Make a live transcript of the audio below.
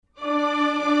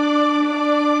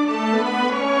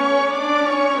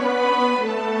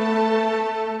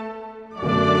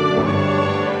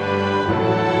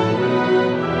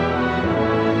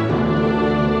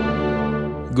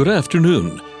Good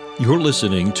afternoon. You're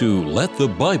listening to Let the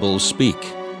Bible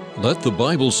Speak. Let the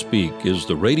Bible Speak is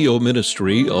the radio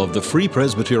ministry of the Free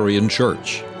Presbyterian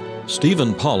Church.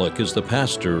 Stephen Pollock is the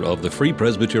pastor of the Free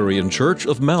Presbyterian Church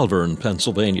of Malvern,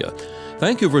 Pennsylvania.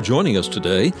 Thank you for joining us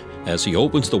today as he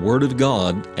opens the Word of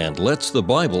God and lets the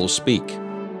Bible speak.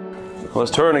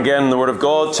 Let's turn again in the Word of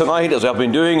God tonight, as I've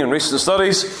been doing in recent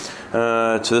studies,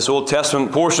 to this Old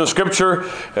Testament portion of Scripture,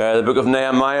 the book of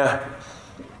Nehemiah.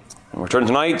 And we're turning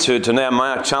tonight to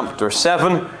Nehemiah chapter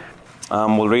 7,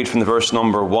 and we'll read from the verse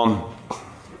number 1.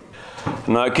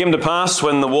 Now it came to pass,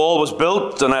 when the wall was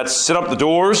built, and I had set up the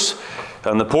doors,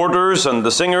 and the porters, and the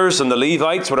singers, and the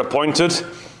Levites were appointed,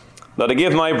 that I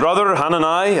gave my brother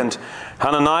Hanani and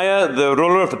Hananiah, the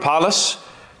ruler of the palace,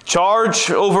 charge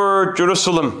over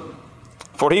Jerusalem.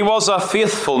 For he was a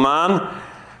faithful man,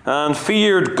 and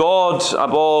feared God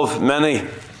above many.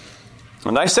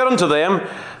 And I said unto them,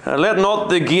 let not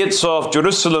the gates of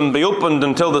Jerusalem be opened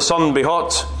until the sun be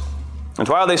hot. And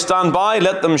while they stand by,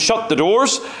 let them shut the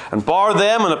doors, and bar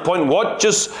them, and appoint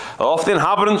watches of the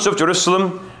inhabitants of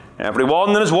Jerusalem, every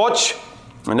one in his watch,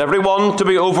 and every one to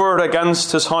be over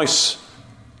against his house.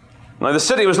 Now the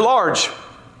city was large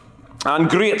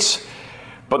and great,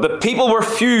 but the people were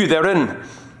few therein,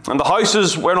 and the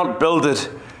houses were not builded.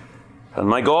 And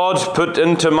my God put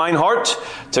into mine heart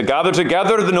to gather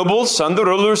together the nobles and the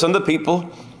rulers and the people,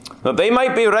 that they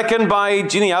might be reckoned by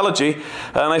genealogy.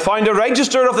 And I found a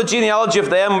register of the genealogy of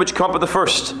them which come up at the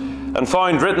first, and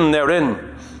found written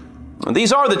therein, and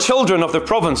these are the children of the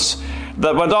province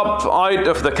that went up out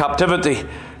of the captivity,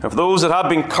 of those that had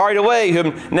been carried away,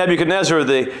 whom Nebuchadnezzar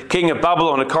the king of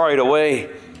Babylon had carried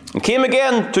away, and came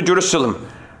again to Jerusalem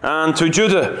and to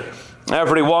Judah,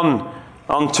 every one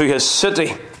unto his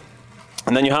city.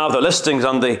 And then you have the listings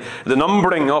and the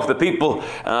numbering of the people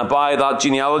by that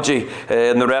genealogy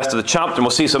in the rest of the chapter. And we'll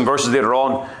see some verses later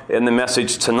on in the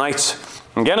message tonight.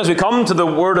 Again, as we come to the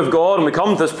Word of God, and we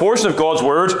come to this portion of God's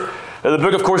Word, the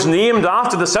book, of course, named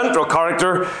after the central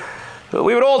character,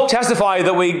 we would all testify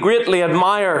that we greatly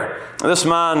admire this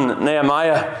man,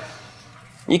 Nehemiah.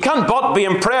 You can't but be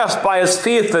impressed by his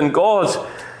faith in God,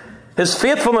 his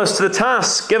faithfulness to the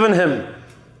task given him,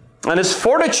 and his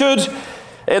fortitude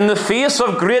in the face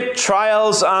of great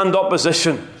trials and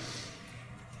opposition.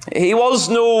 He was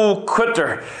no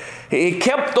quitter. He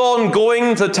kept on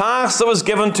going to the task that was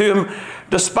given to him,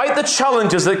 despite the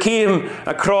challenges that came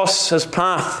across his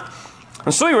path.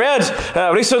 And so we read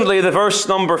recently the verse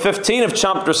number 15 of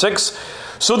chapter 6.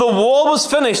 So the wall was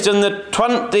finished in the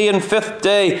 25th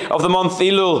day of the month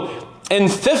Elul, in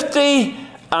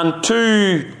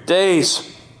 52 days.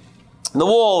 The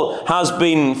wall has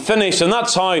been finished, and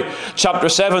that's how chapter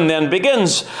 7 then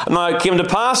begins. Now it came to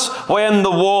pass, when the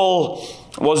wall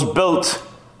was built.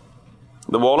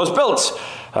 The wall is built.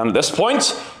 And at this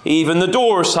point, even the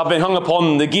doors have been hung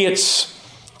upon the gates.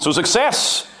 So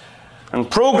success and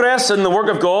progress in the work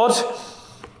of God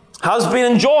has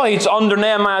been enjoyed under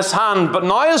Nehemiah's hand, but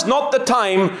now is not the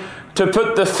time to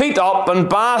put the feet up and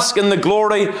bask in the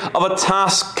glory of a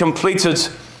task completed.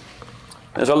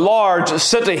 There's a large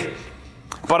city,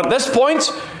 but at this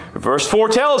point, verse 4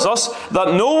 tells us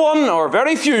that no one, or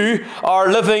very few, are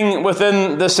living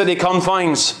within the city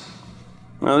confines.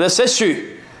 Now this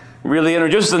issue really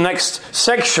introduces the next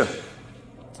section.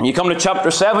 You come to chapter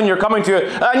 7, you're coming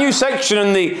to a new section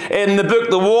in the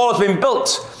book. The wall has been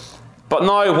built, but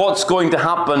now what's going to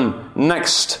happen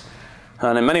next?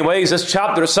 And in many ways, this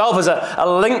chapter itself is a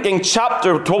linking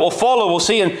chapter to what will follow. We'll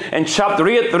see in chapter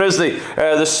 8, there is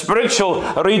the spiritual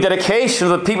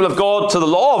rededication of the people of God to the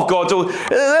law of God. So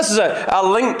this is a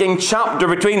linking chapter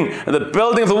between the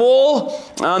building of the wall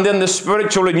and then the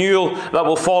spiritual renewal that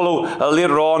will follow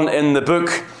later on in the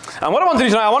book. And what I want to do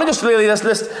tonight, I want to just really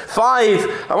list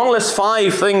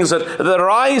five things that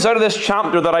arise out of this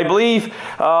chapter that I believe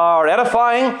are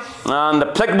edifying and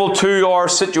applicable to our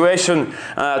situation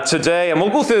today. And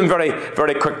we'll go through them very,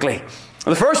 very quickly.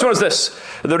 The first one is this.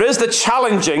 There is the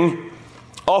challenging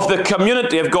of the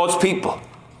community of God's people.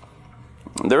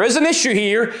 There is an issue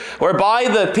here whereby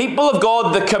the people of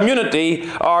God, the community,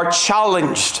 are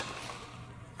challenged.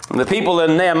 And the people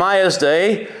in Nehemiah's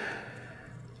day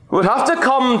would have to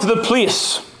come to the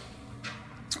place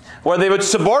where they would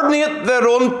subordinate their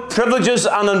own privileges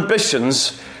and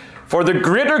ambitions for the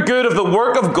greater good of the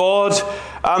work of God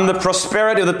and the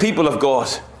prosperity of the people of God.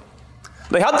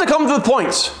 They had to come to the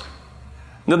point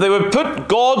that they would put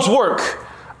God's work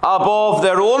above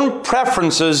their own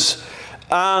preferences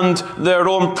and their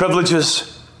own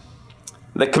privileges.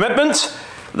 The commitment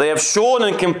they have shown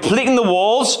in completing the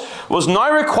walls was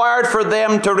now required for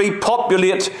them to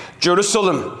repopulate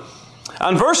Jerusalem.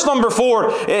 And verse number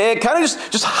 4, it kind of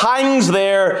just hangs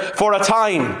there for a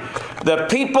time. The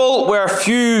people were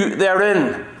few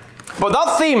therein. But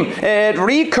that theme, it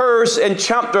recurs in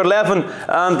chapter 11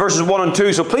 and verses 1 and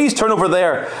 2. So please turn over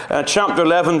there, chapter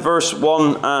 11, verse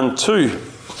 1 and 2.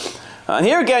 And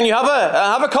here again, you have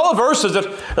a couple of verses that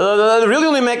really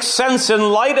only make sense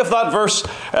in light of that verse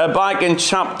back in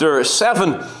chapter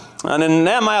 7. And in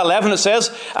Nehemiah 11 it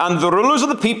says, "And the rulers of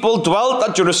the people dwelt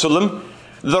at Jerusalem.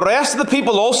 The rest of the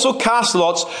people also cast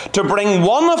lots to bring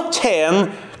 1 of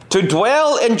 10 to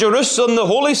dwell in Jerusalem, the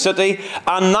holy city,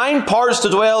 and 9 parts to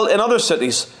dwell in other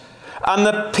cities. And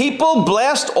the people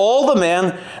blessed all the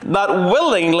men that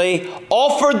willingly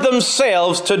offered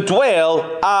themselves to dwell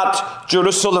at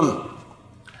Jerusalem."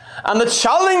 And the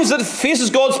challenge that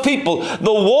faces God's people,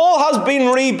 the wall has been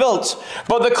rebuilt.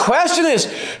 But the question is,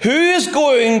 who is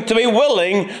going to be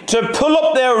willing to pull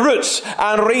up their roots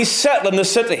and resettle in the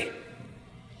city?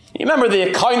 You remember the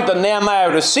account that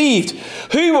Nehemiah received.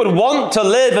 Who would want to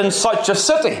live in such a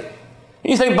city?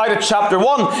 You think back to chapter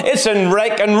 1, it's in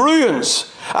wreck and ruins.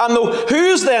 And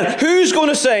who's going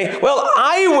to say, well,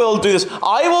 I will do this.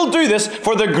 I will do this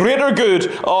for the greater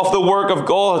good of the work of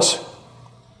God.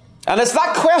 And it's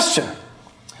that question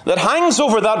that hangs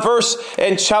over that verse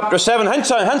in chapter 7.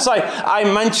 Hence I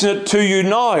mention it to you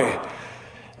now.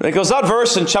 Because that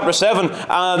verse in chapter 7,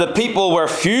 the people were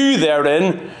few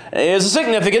therein, is a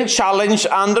significant challenge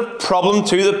and a problem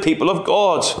to the people of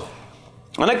God.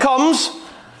 And it comes,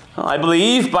 I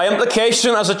believe, by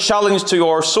implication as a challenge to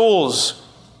our souls.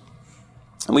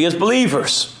 We as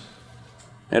believers,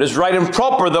 it is right and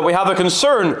proper that we have a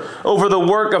concern over the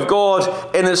work of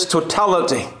God in its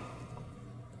totality.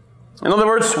 In other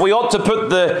words, we ought to put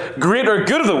the greater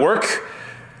good of the work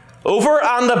over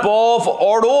and above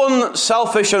our own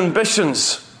selfish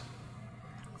ambitions.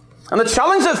 And the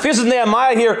challenge that faces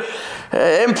Nehemiah here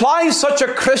implies such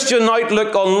a Christian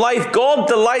outlook on life. God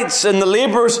delights in the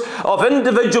labours of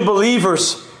individual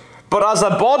believers, but as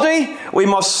a body, we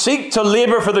must seek to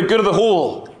labour for the good of the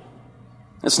whole.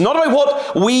 It's not about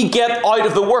what we get out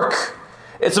of the work.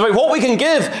 It's about what we can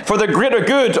give for the greater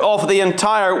good of the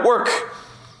entire work.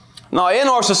 Now, in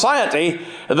our society,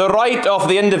 the right of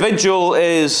the individual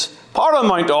is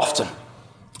paramount often.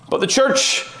 But the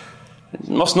church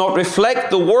must not reflect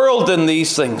the world in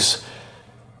these things.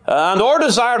 And our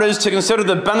desire is to consider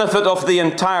the benefit of the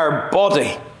entire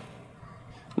body.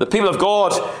 The people of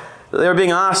God, they are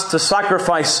being asked to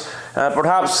sacrifice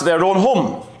perhaps their own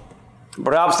home,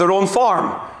 perhaps their own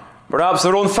farm, perhaps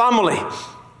their own family.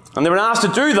 And they were asked to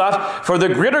do that for the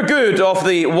greater good of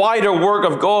the wider work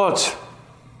of God.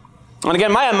 And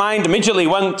again, my mind immediately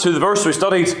went to the verse we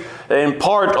studied in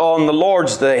part on the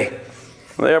Lord's Day.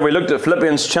 There we looked at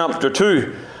Philippians chapter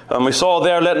 2, and we saw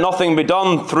there, "Let nothing be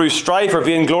done through strife or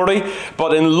vain glory,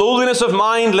 but in lowliness of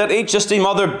mind let each esteem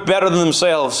other better than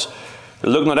themselves.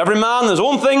 Look not every man on his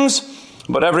own things,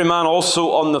 but every man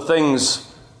also on the things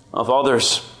of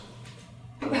others."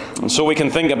 And so we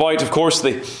can think about, of course,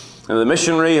 the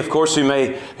missionary, of course, who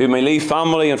may leave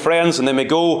family and friends, and they may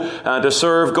go to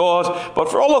serve God. But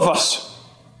for all of us,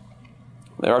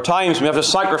 there are times we have to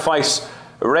sacrifice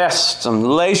rest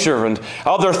and leisure and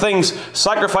other things,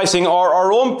 sacrificing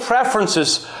our own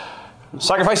preferences,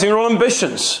 sacrificing our own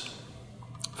ambitions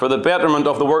for the betterment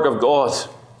of the work of God.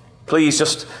 Please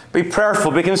just be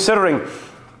prayerful, be considering,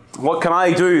 what can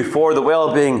I do for the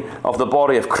well-being of the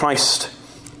body of Christ?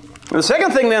 And the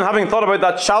second thing then, having thought about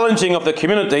that challenging of the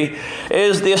community,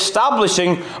 is the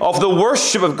establishing of the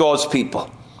worship of God's people.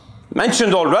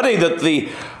 Mentioned already that the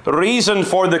reason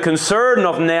for the concern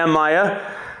of Nehemiah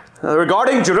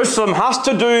regarding Jerusalem has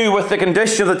to do with the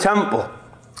condition of the temple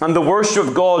and the worship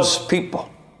of God's people.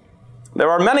 There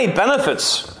are many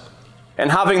benefits in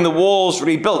having the walls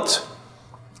rebuilt.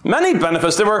 Many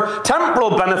benefits. There were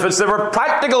temporal benefits, there were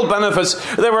practical benefits,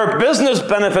 there were business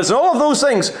benefits, and all of those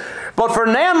things. But for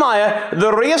Nehemiah,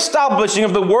 the re-establishing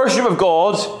of the worship of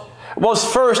God was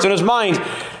first in his mind.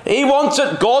 He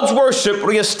wanted God's worship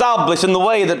re-established in the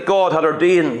way that God had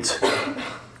ordained.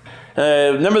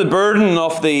 Remember the burden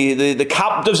of the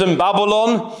captives in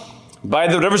Babylon? By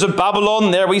the rivers of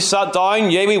Babylon, there we sat down,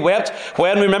 yea, we wept,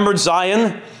 when we remembered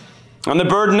Zion. And the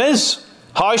burden is,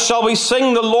 how shall we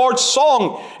sing the Lord's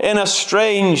song in a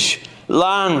strange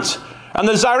land? And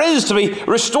the desire is to be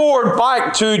restored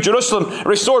back to Jerusalem,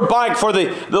 restored back for the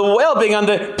well-being and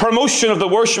the promotion of the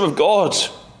worship of God.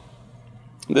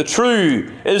 The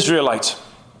true Israelite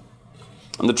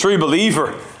and the true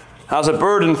believer has a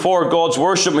burden for God's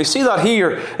worship. We see that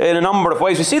here in a number of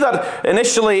ways. We see that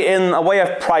initially in a way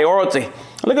of priority.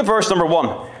 Look at verse number 1.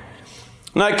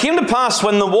 Now it came to pass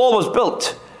when the wall was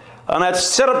built, and I had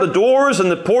set up the doors, and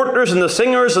the porters, and the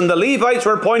singers, and the Levites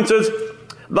were appointed,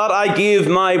 that I gave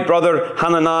my brother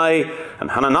Hanani and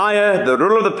Hananiah, the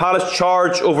ruler of the palace,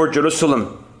 charge over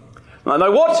Jerusalem.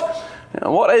 Now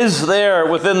what is there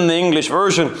within the English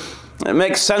version? It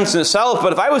makes sense in itself,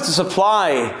 but if I was to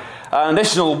supply an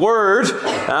additional word,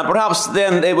 perhaps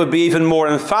then it would be even more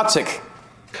emphatic.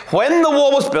 When the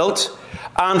wall was built,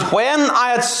 and when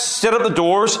I had set up the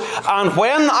doors, and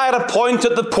when I had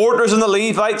appointed the porters and the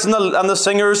Levites and the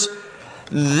singers,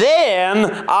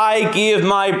 then I gave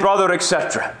my brother,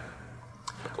 etc.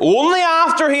 Only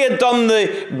after he had done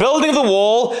the building of the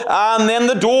wall and then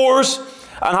the doors,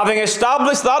 and having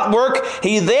established that work,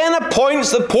 he then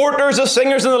appoints the porters, the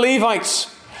singers, and the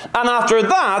Levites. And after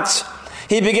that,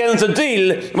 he begins to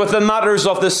deal with the matters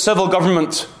of the civil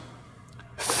government.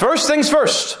 First things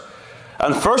first.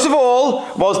 And first of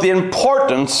all was the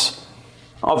importance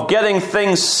of getting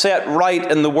things set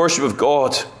right in the worship of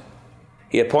God.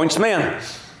 He appoints men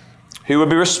who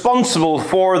would be responsible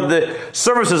for the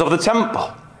services of the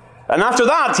temple. And after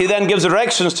that, he then gives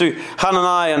directions to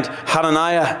Hanani and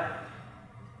Hananiah.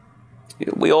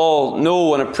 We all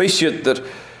know and appreciate that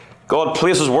God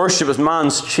places worship as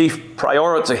man's chief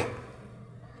priority.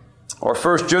 Our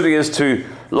first duty is to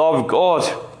love God,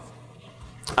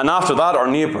 and after that, our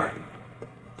neighbour.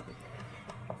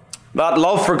 That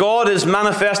love for God is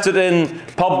manifested in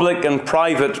public and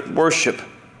private worship.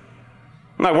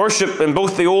 Now, worship in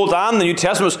both the Old and the New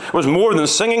Testament was more than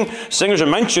singing. Singers are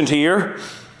mentioned here.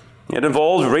 It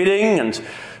involves reading and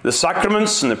the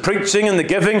sacraments and the preaching and the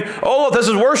giving. All of this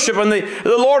is worship, and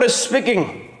the Lord is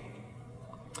speaking.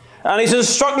 And He's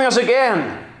instructing us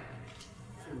again.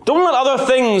 Don't let other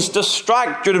things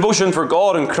distract your devotion for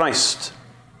God and Christ.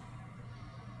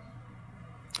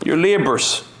 Your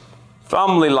labours,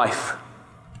 family life,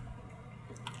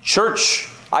 church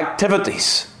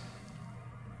activities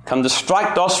can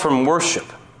distract us from worship.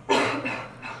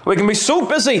 We can be so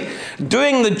busy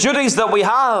doing the duties that we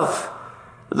have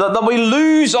that we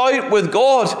lose out with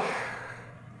God.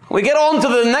 We get on to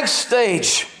the next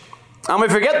stage and we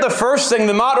forget the first thing,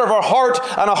 the matter of our heart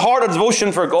and a heart of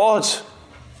devotion for God.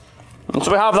 And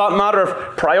so we have that matter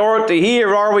of priority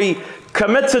here. Are we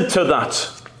committed to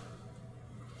that?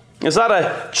 Is that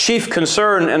a chief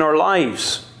concern in our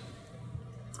lives?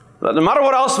 That no matter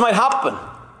what else might happen,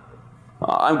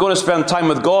 I'm going to spend time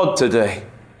with God today.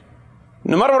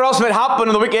 No matter what else might happen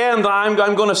in the weekend, I'm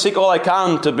going to seek all I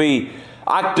can to be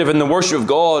active in the worship of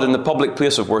God in the public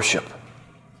place of worship.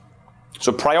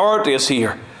 So priority is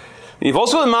here. You've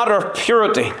also the matter of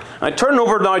purity. I turn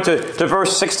over now to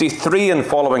verse 63 and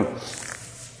following.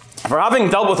 For having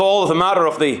dealt with all of the matter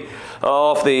of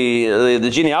the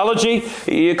genealogy,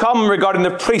 you come regarding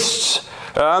the priests,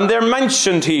 and they're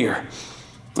mentioned here.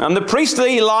 And the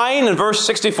priestly line in verse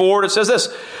 64, it says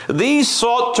this: these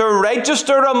sought to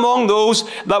register among those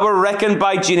that were reckoned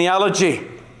by genealogy,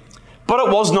 but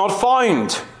it was not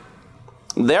found.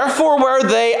 Therefore were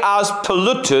they as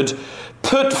polluted,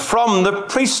 put from the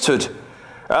priesthood.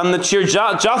 And the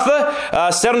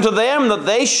Tirjatha said unto them that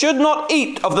they should not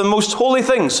eat of the most holy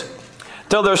things,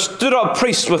 till there stood up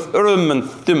priests with Urim and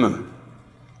Thummim.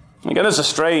 Again, it's a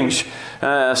strange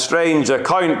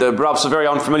account that perhaps is very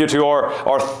unfamiliar to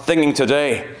our thinking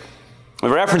today. The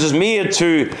reference is made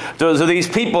to these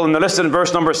people, and they're listed in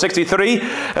verse number 63.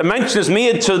 A mention is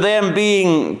made to them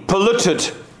being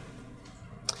polluted.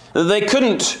 They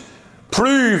couldn't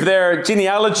prove their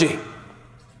genealogy.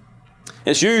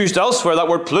 It's used elsewhere, that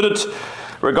word polluted,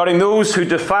 regarding those who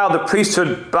defile the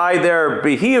priesthood by their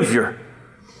behaviour.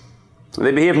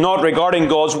 They behaved not regarding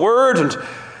God's word,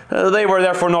 and they were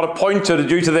therefore not appointed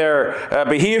due to their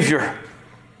behaviour.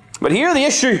 But here the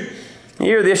issue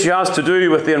has to do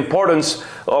with the importance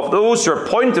of those who are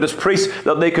appointed as priests,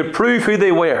 that they could prove who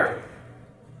they were.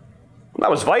 That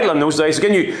was vital in those days.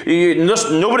 Again,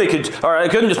 nobody could, or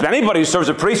it couldn't just be anybody who serves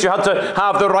a priest. You had to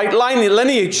have the right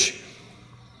lineage.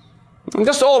 And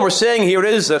just all we're saying here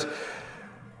is that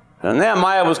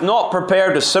Nehemiah was not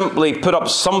prepared to simply put up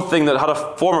something that had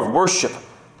a form of worship.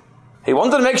 He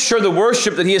wanted to make sure the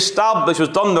worship that he established was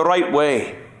done the right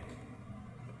way.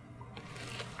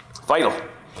 Vital.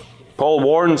 Paul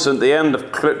warns at the end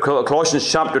of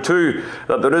Colossians chapter 2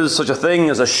 that there is such a thing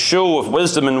as a show of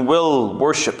wisdom and will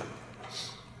worship.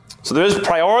 So there is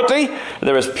priority,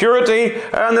 there is purity,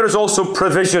 and there is also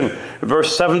provision.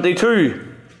 Verse 72.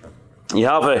 You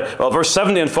have verse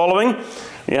 70 and following,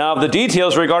 you have the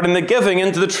details regarding the giving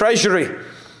into the treasury.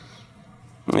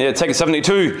 Take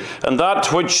 72. And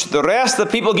that which the rest of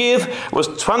the people gave was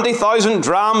 20,000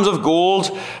 drams of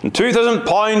gold, and 2,000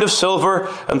 pound of silver,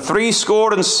 and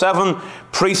 77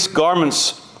 priests'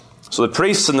 garments. So the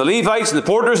priests and the Levites and the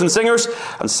porters and singers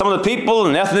and some of the people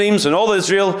and Nethinims and all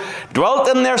Israel dwelt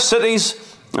in their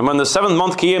cities. And when the 7th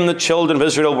month came, the children of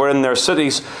Israel were in their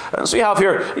cities. And so you have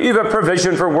a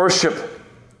provision for worship.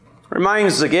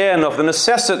 Reminds us again of the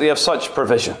necessity of such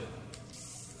provision.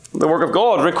 The work of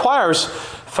God requires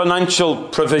financial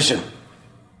provision.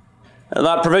 And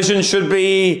that provision should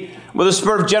be with a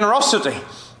spirit of generosity.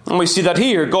 And we see that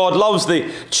here. God loves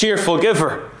the cheerful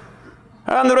giver.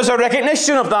 And there is a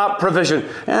recognition of that provision.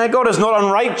 God is not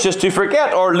unrighteous to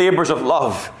forget our labours of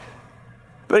love.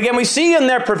 But again, we see in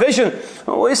their provision,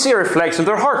 we see a reflection of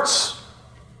their hearts.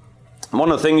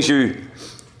 One of the things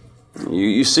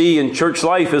you see in church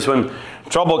life is when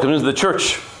trouble comes into the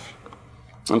church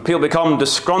and people become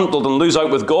disgruntled and lose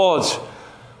out with God.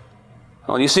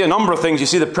 Well, you see a number of things. You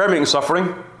see the prayer meeting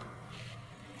suffering.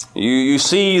 You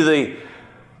see the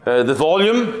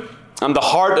volume and the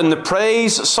heart and the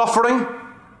praise suffering.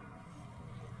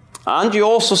 And you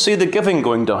also see the giving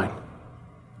going down.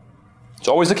 It's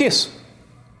always the case.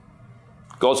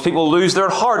 God's people lose their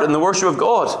heart in the worship of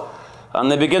God.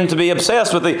 And they begin to be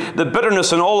obsessed with the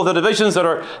bitterness and all of the divisions that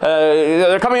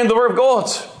are coming into the Word of God.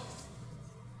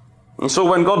 And so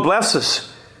when God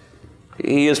blesses,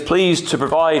 He is pleased to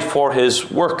provide for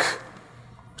His work.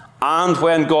 And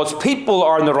when God's people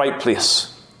are in the right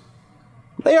place,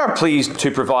 they are pleased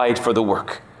to provide for the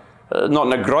work. Not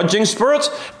in a grudging spirit,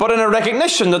 but in a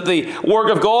recognition that the work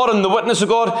of God and the witness of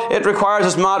God, it requires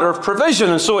this matter of provision.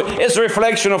 And so it's a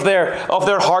reflection of their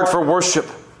heart for worship.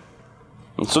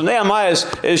 And so Nehemiah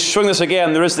is showing this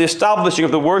again. There is the establishing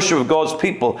of the worship of God's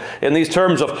people in these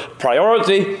terms of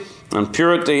priority and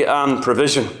purity and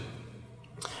provision.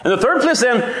 In the third place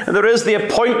then, there is the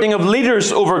appointing of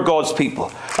leaders over God's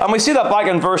people. And we see that back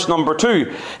in verse number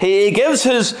 2. He gives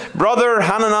his brother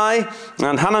Hananiah,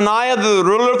 and Hananiah, the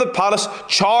ruler of the palace,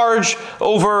 charge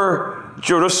over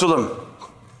Jerusalem.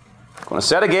 I'm going to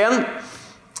say it again.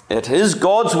 It is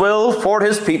God's will for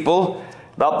His people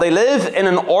that they live in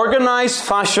an organized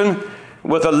fashion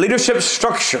with a leadership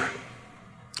structure,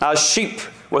 as sheep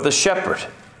with a shepherd.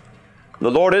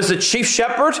 The Lord is the chief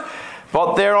shepherd.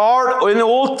 But there are, in the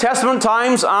Old Testament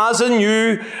times, as in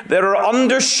New, there are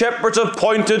under-shepherds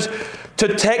appointed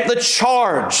to take the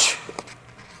charge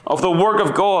of the work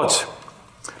of God.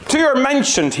 Two are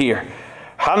mentioned here.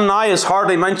 Hananiah is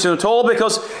hardly mentioned at all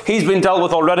because he's been dealt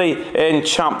with already in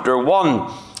chapter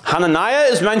 1. Hananiah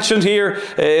is mentioned here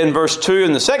in verse 2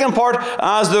 in the second part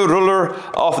as the ruler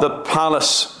of the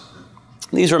palace.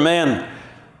 These are men,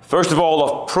 first of all,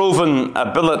 of proven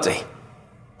ability.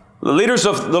 The leaders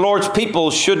of the Lord's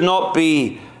people should not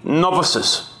be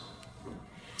novices.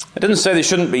 I didn't say they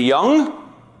shouldn't be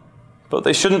young, but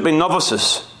they shouldn't be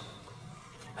novices.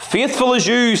 Faithful is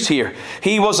used here.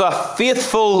 He was a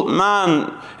faithful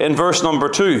man in verse number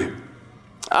 2.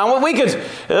 And we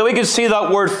could see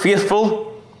that word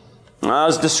faithful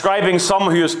as describing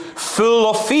someone who is full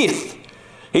of faith.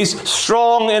 He's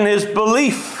strong in his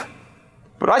belief.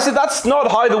 But I said that's not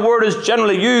how the word is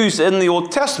generally used in the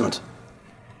Old Testament.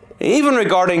 Even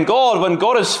regarding God, when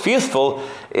God is faithful,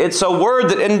 it's a word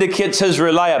that indicates His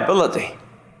reliability,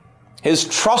 His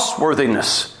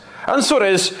trustworthiness. And so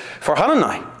it is for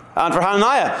Hananiah. And for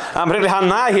Hananiah, and particularly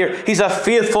Hananiah here, he's a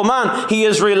faithful man. He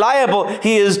is reliable.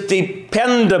 He is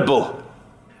dependable.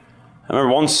 I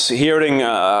remember once hearing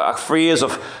a phrase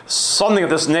of something of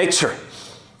this nature.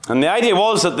 And the idea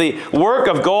was that the work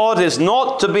of God is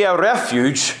not to be a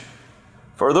refuge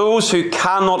for those who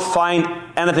cannot find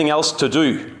anything else to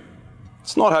do.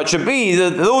 It's not how it should be.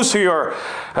 Those who are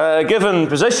given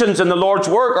positions in the Lord's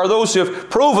work are those who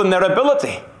have proven their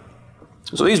ability.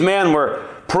 So these men were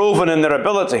proven in their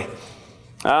ability.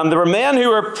 And there were men who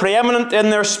were preeminent in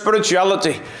their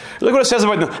spirituality. Look what it says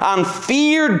about them. And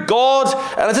feared God,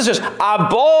 and it says just,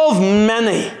 above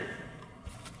many.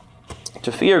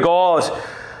 To fear God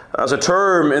as a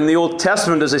term in the Old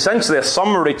Testament is essentially a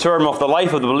summary term of the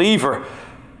life of the believer.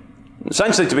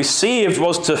 Essentially, to be saved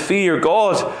was to fear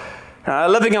God.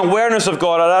 Living in awareness of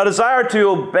God, a desire to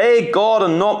obey God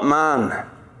and not man.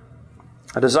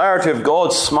 A desire to have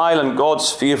God's smile and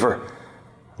God's favour,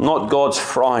 not God's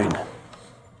frown.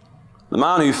 The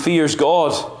man who fears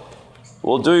God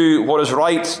will do what is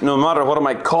right no matter what it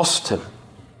might cost him.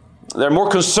 They're more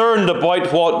concerned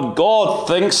about what God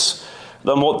thinks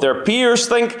than what their peers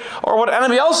think or what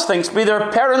anybody else thinks, be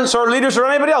their parents or leaders or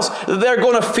anybody else. They're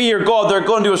going to fear God. They're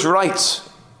going to do what's right.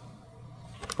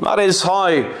 That is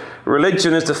how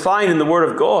religion is defined in the Word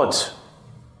of God.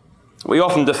 We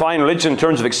often define religion in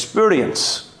terms of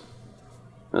experience.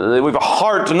 We have a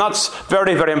heart, and that's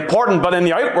very, very important, but in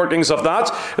the outworkings of that,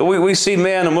 we see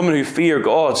men and women who fear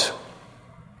God.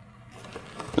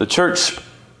 The church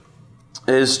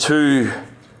is to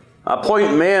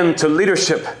appoint men to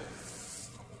leadership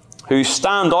who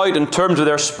stand out in terms of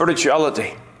their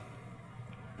spirituality.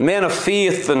 Men of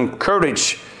faith and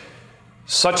courage.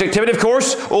 Such activity, of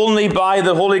course, only by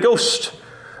the Holy Ghost.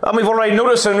 And we've already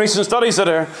noticed in recent studies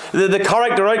that the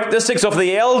characteristics of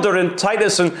the elder in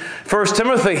Titus and 1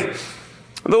 Timothy,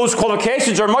 those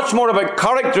qualifications are much more about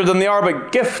character than they are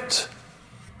about gift.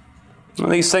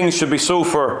 And these things should be so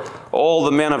for all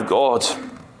the men of God.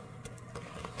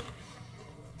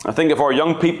 I think of our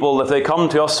young people, if they come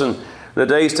to us in the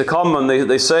days to come and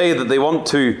they say that they want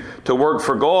to work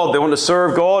for God, they want to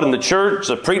serve God in the church,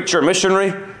 a preacher,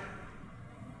 missionary,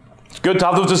 it's good to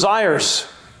have those desires.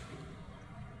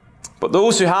 But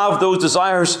those who have those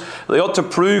desires, they ought to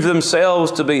prove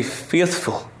themselves to be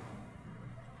faithful,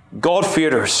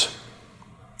 God-fearers,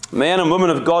 men and women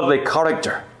of godly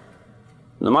character.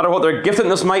 No matter what their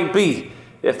giftedness might be,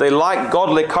 if they lack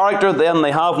godly character, then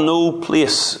they have no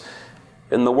place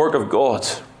in the work of God.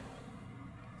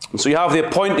 And so you have the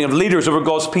appointing of leaders over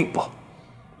God's people.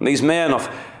 And these men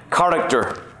of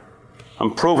character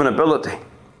and proven ability.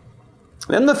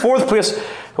 In the fourth place,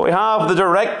 we have the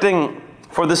directing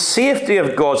for the safety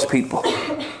of God's people.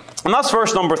 And that's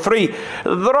verse number 3.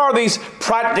 There are these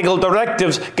practical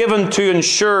directives given to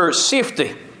ensure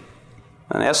safety.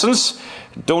 In essence,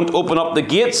 don't open up the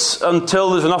gates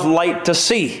until there's enough light to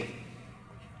see.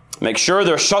 Make sure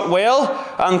they're shut well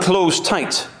and closed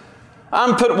tight.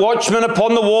 And put watchmen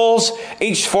upon the walls,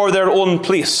 each for their own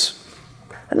place.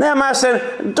 And Nehemiah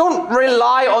said, don't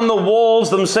rely on the walls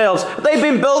themselves. They've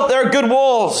been built, they're good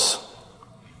walls.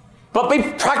 But be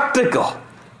practical.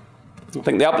 I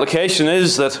think the application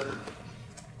is that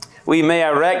we may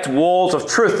erect walls of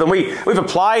truth. And we've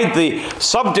applied the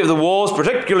subject of the walls,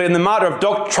 particularly in the matter of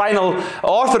doctrinal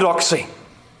orthodoxy.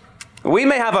 We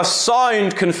may have a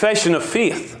sound confession of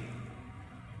faith.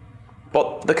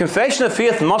 But the confession of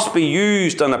faith must be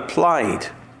used and applied.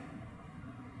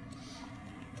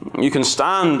 You can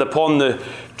stand upon the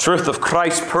truth of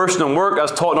Christ's person and work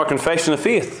as taught in our confession of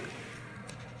faith.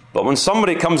 But when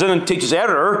somebody comes in and teaches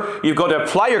error, you've got to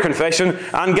apply your confession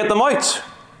and get them out.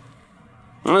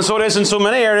 And so it is in so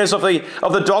many areas of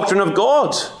the doctrine of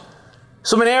God.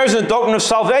 So many areas in the doctrine of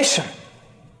salvation.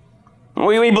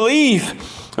 We believe,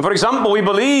 for example, we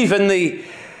believe in the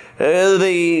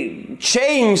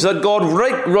change that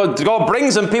God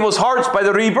brings in people's hearts by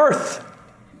the rebirth.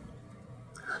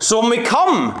 So when we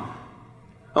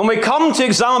come to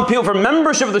examine people for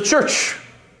membership of the church,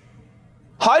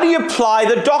 how do you apply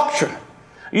the doctrine?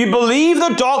 You believe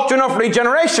the doctrine of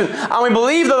regeneration, and we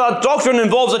believe that doctrine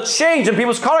involves a change in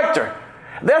people's character.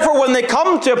 Therefore, when they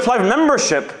come to apply for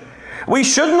membership, we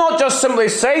should not just simply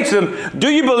say to them, do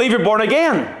you believe you're born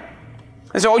again?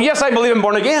 They say, oh yes, I believe I'm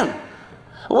born again.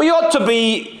 We ought to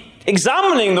be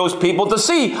examining those people to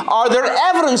see, are there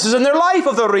evidences in their life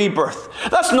of the rebirth?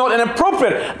 That's not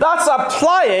inappropriate. That's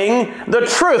applying the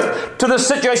truth to the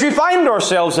situation we find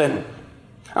ourselves in.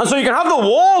 And so you can have the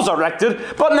walls erected,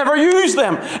 but never use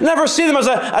them. Never see them as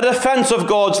a defense of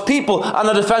God's people and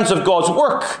a defense of God's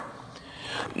work.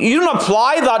 You don't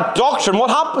apply that doctrine, what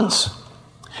happens?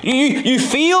 You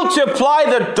fail to apply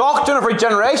the doctrine of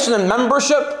regeneration and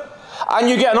membership, and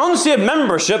you get an unsaved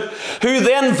membership who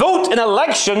then vote in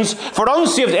elections for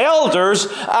unsaved elders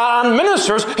and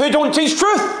ministers who don't teach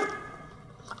truth.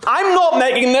 I'm not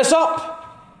making this up.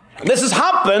 This has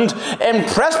happened in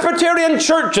Presbyterian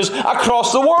churches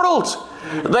across the world.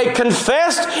 They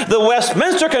confessed the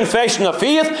Westminster Confession of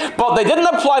Faith, but they didn't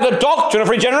apply the doctrine of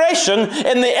regeneration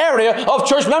in the area of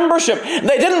church membership.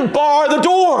 They didn't bar the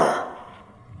door.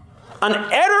 An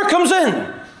error comes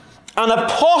in, and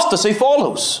apostasy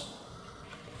follows.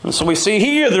 And so we see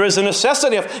here there is a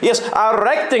necessity of, yes,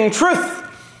 erecting truth.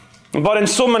 But in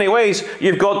so many ways,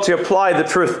 you've got to apply the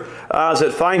truth as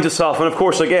it finds itself. And of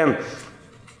course, again,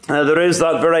 there is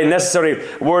that very necessary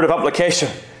word of application.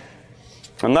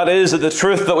 And that is that the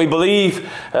truth that we believe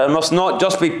must not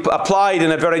just be applied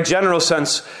in a very general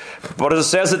sense, but as it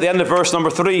says at the end of verse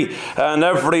number 3, and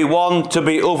every one to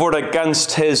be over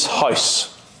against his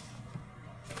house.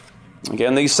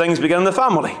 Again, these things begin in the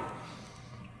family.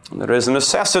 And there is a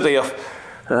necessity of,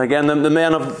 again, the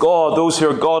men of God, those who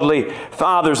are godly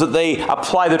fathers, that they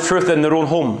apply the truth in their own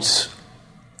homes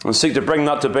and seek to bring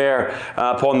that to bear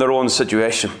upon their own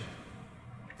situation.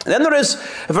 And then there is,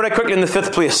 very quickly in the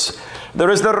fifth place,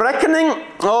 there is the reckoning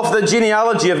of the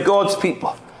genealogy of God's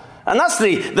people. And that's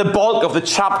the bulk of the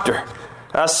chapter.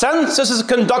 A census is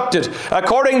conducted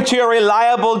according to a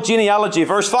reliable genealogy.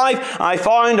 Verse 5, I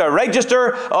found a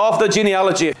register of the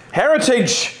genealogy.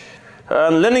 Heritage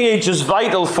and lineage is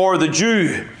vital for the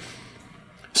Jew.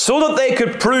 so that they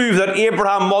could prove that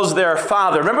Abraham was their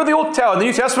father. Remember the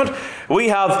New Testament? We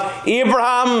have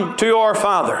Abraham to our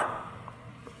father.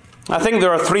 I think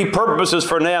there are three purposes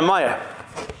for Nehemiah.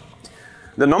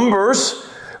 The numbers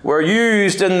were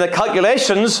used in the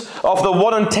calculations of the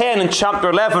 1 and 10 in chapter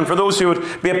 11 for those who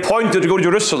would be appointed to go to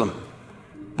Jerusalem.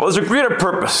 But there's a greater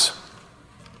purpose.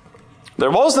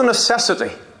 There was the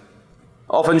necessity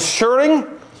of ensuring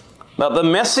that the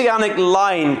messianic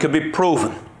line could be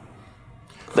proven.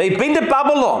 They'd been to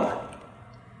Babylon.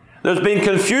 There's been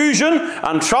confusion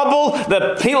and trouble.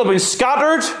 The people have been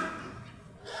scattered.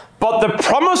 But the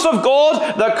promise of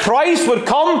God that Christ would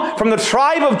come from the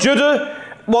tribe of Judah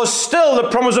was still the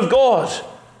promise of God.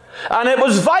 And it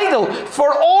was vital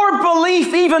for our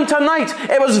belief even tonight.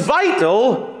 It was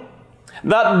vital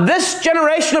that this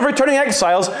generation of returning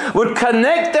exiles would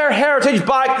connect their heritage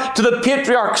back to the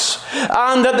patriarchs,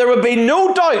 and that there would be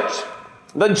no doubt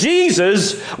that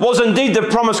Jesus was indeed the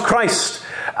promised Christ,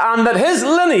 and that his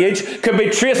lineage could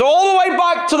be traced all the way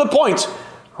back to the point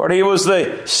where he was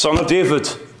the son of David,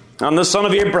 and the son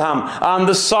of Abraham, and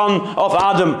the son of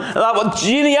Adam. That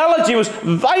genealogy was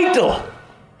vital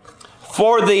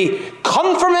for the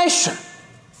confirmation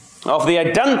of the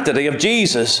identity of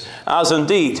Jesus as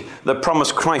indeed the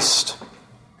promised Christ.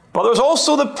 But there was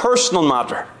also the personal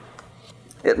matter.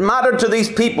 It mattered to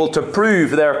these people to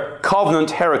prove their covenant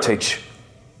heritage.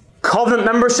 Covenant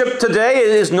membership today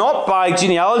is not by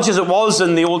genealogy as it was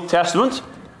in the Old Testament.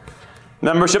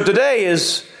 Membership today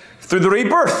is through the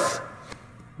rebirth.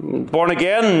 Born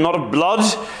again, not of blood,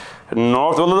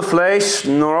 nor of the will of the flesh,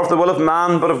 nor of the will of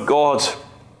man, but of God.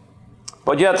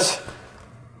 But yet,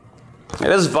 it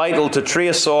is vital to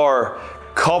trace our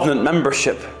covenant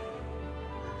membership.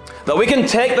 That we can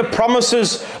take the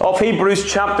promises of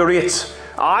Hebrews chapter 8.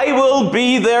 I will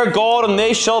be their God and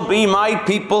they shall be my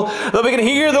people. That we can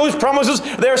hear those promises,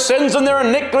 their sins and their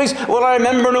iniquities will I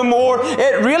remember no more.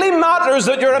 It really matters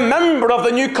that you're a member of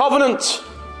the new covenant.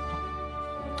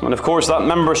 And of course that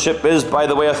membership is by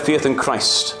the way of faith in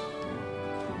Christ.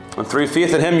 And through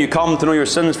faith in him you come to know your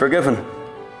sins forgiven.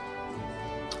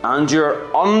 And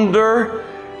you're under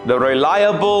the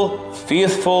reliable,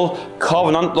 faithful,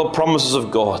 covenantal promises of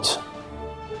God.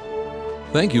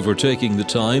 Thank you for taking the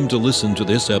time to listen to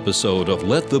this episode of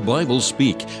Let the Bible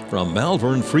Speak from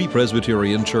Malvern Free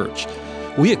Presbyterian Church.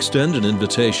 We extend an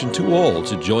invitation to all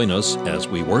to join us as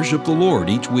we worship the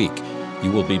Lord each week.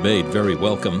 You will be made very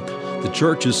welcome. The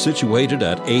church is situated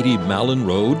at 80 Malin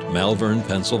Road, Malvern,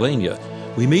 Pennsylvania.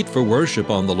 We meet for worship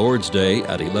on the Lord's Day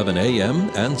at 11 a.m.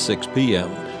 and 6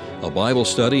 p.m. A Bible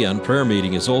study and prayer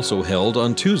meeting is also held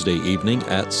on Tuesday evening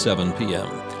at 7 p.m.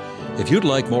 If you'd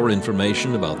like more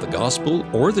information about the gospel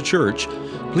or the church,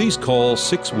 please call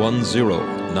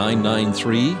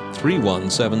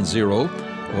 610-993-3170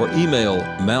 or email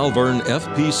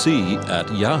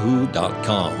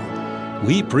malvernfpc@yahoo.com.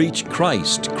 We preach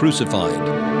Christ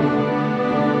crucified.